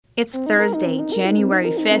It's Thursday,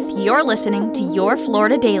 January 5th. You're listening to Your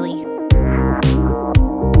Florida Daily.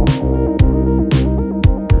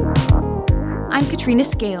 I'm Katrina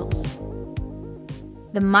Scales.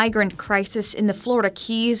 The migrant crisis in the Florida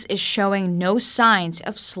Keys is showing no signs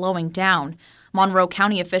of slowing down. Monroe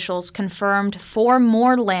County officials confirmed 4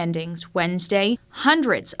 more landings Wednesday.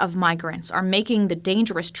 Hundreds of migrants are making the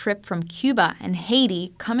dangerous trip from Cuba and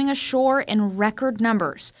Haiti, coming ashore in record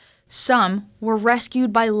numbers. Some were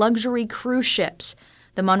rescued by luxury cruise ships.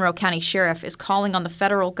 The Monroe County Sheriff is calling on the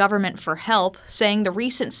federal government for help, saying the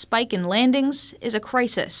recent spike in landings is a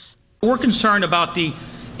crisis. We're concerned about the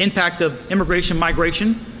impact of immigration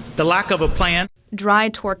migration, the lack of a plan. Dry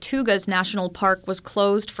Tortugas National Park was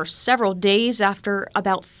closed for several days after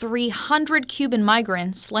about 300 Cuban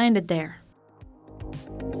migrants landed there.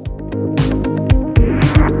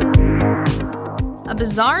 A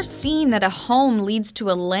bizarre scene at a home leads to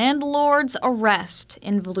a landlord's arrest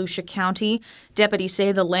in Volusia County. Deputies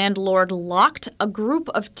say the landlord locked a group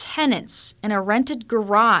of tenants in a rented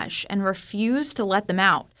garage and refused to let them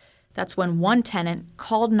out. That's when one tenant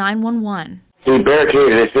called 911. He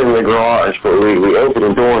barricaded us in the garage, but we opened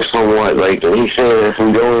the door somewhat, and he said if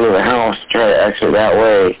we go into the house to try to exit that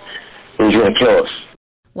way, he's going to kill us.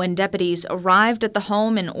 When deputies arrived at the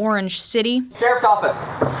home in Orange City, Sheriff's Office.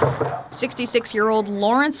 66-year-old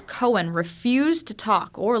Lawrence Cohen refused to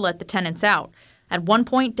talk or let the tenants out. At one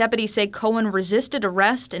point, deputies say Cohen resisted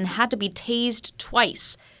arrest and had to be tased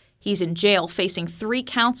twice. He's in jail facing 3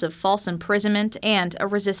 counts of false imprisonment and a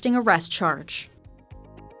resisting arrest charge.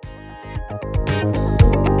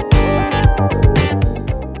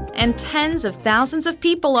 And tens of thousands of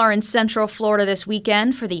people are in Central Florida this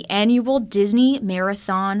weekend for the annual Disney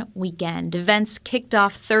Marathon Weekend. Events kicked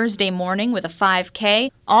off Thursday morning with a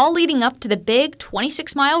 5K, all leading up to the big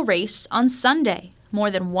 26-mile race on Sunday.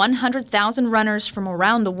 More than 100,000 runners from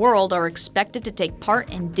around the world are expected to take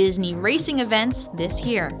part in Disney racing events this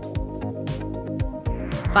year.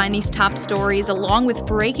 Find these top stories along with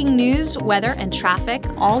breaking news, weather, and traffic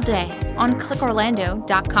all day on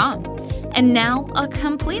clickorlando.com. And now, a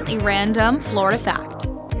completely random Florida fact.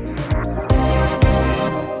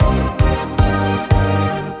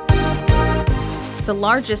 The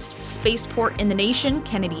largest spaceport in the nation,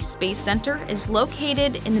 Kennedy Space Center, is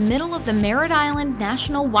located in the middle of the Merritt Island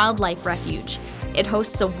National Wildlife Refuge. It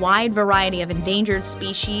hosts a wide variety of endangered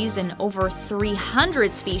species and over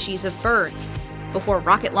 300 species of birds. Before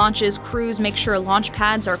rocket launches, crews make sure launch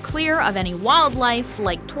pads are clear of any wildlife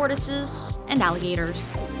like tortoises and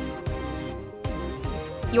alligators.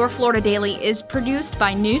 Your Florida Daily is produced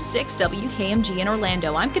by News 6 WKMG in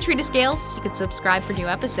Orlando. I'm Katrina Scales. You can subscribe for new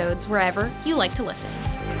episodes wherever you like to listen.